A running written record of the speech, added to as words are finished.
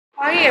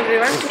Hi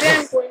everyone, today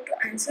I am going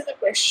to answer the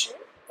question,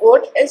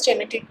 what is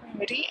genetic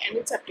memory and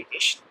its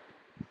application?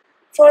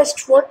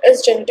 First, what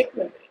is genetic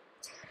memory?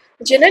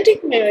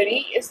 Genetic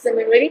memory is the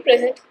memory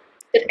present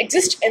that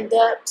exists in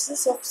the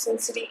absence of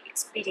sensory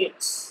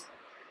experience.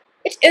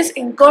 It is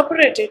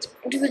incorporated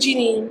into the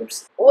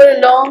genomes over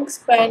a long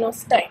span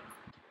of time.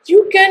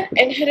 You can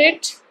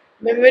inherit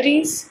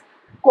memories,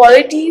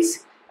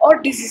 qualities,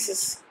 or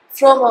diseases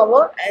from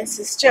our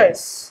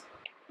ancestors.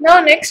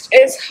 Now, next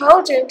is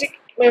how genetic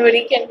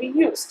memory can be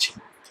used.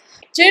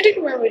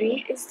 Genetic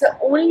memory is the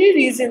only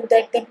reason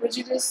that the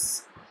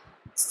prodigious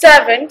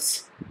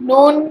savants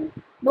know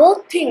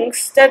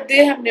things that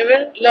they have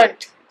never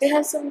learnt. They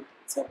have some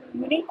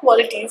unique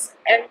qualities,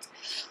 and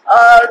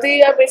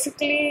they are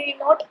basically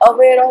not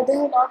aware, or they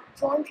have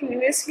not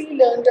previously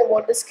learned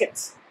about the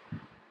skills.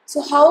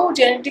 So how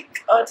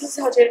genetic this is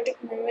how genetic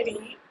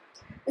memory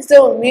is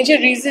the major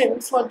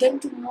reason for them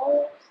to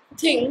know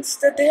things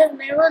that they have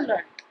never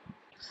learned.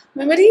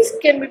 Memories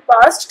can be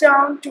passed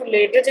down to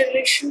later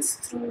generations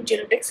through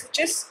genetic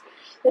switches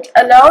that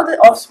allow the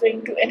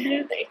offspring to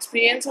inherit the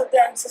experience of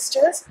their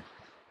ancestors,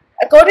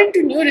 according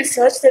to new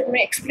research that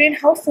may explain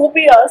how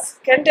phobias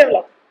can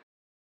develop.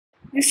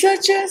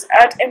 Researchers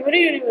at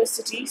Emory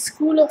University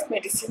School of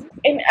Medicine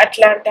in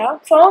Atlanta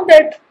found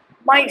that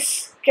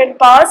mice can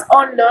pass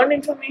on learned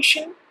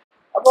information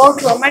about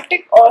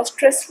traumatic or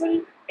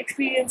stressful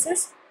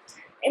experiences,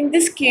 in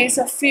this case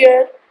of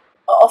fear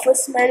of a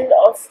smell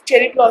of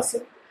cherry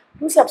blossom,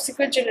 to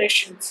subsequent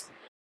generations.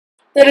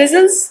 The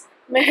results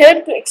may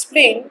help to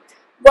explain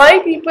why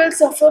people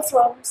suffer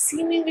from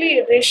seemingly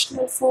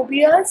irrational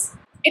phobias.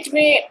 It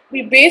may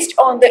be based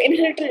on the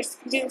inherited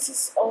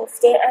experiences of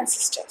their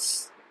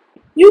ancestors.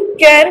 You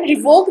can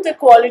revoke the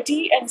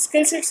quality and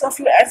skill sets of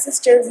your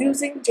ancestors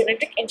using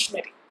genetic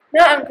engineering.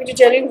 Now I'm going to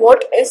tell you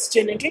what is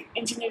genetic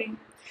engineering.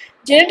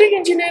 Genetic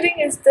engineering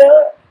is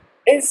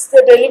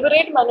the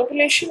deliberate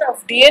manipulation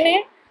of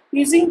DNA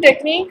using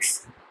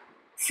techniques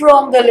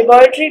from the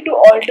laboratory to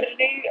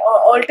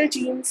alter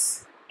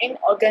genes in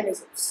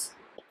organisms.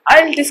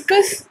 I'll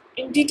discuss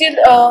in detail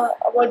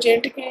about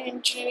genetic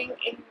engineering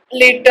in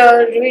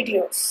later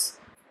videos.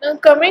 Now,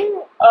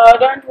 coming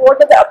around,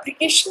 what are the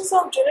applications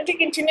of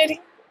genetic engineering?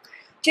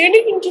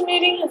 Genetic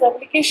engineering has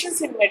applications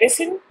in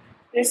medicine,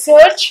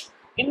 research,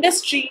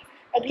 industry,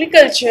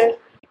 agriculture,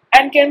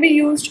 and can be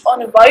used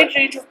on a wide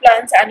range of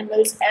plants,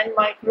 animals, and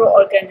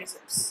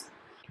microorganisms.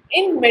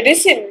 In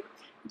medicine,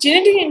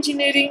 genetic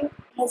engineering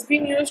has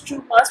been used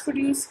to mass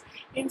produce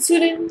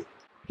insulin,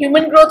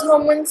 human growth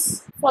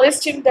hormones,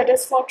 follistatin, that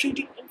is for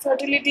treating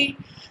infertility,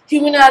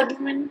 human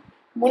albumin,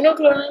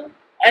 monoclonal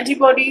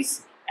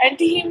antibodies,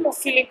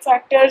 anti-hemophilic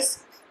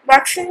factors,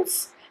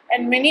 vaccines,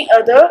 and many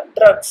other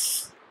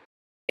drugs.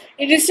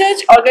 In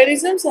research,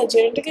 organisms are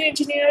genetically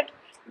engineered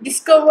to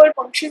discover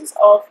functions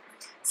of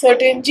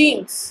certain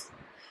genes.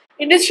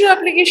 Industrial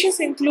applications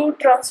include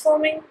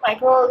transforming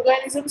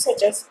microorganisms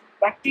such as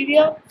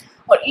bacteria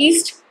or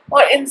yeast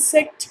or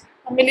insect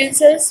mammalian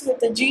cells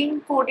with a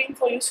gene coding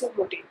for use of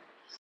protein.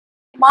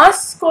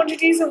 Mass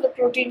quantities of the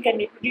protein can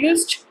be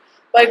produced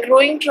by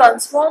growing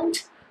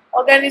transformed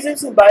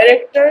organisms in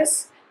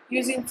bioreactors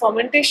using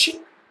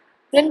fermentation,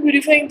 then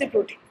purifying the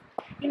protein.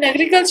 In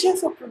agriculture,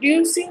 for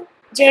producing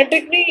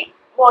genetically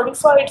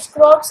modified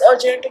crops or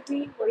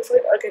genetically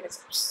modified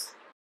organisms.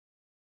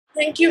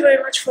 Thank you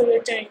very much for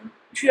your time.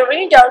 If you have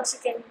any doubts,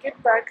 you can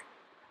get back.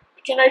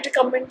 You can write a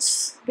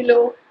comments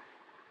below.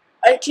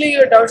 I'll clear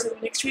your doubts in the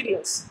next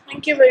videos.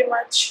 Thank you very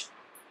much.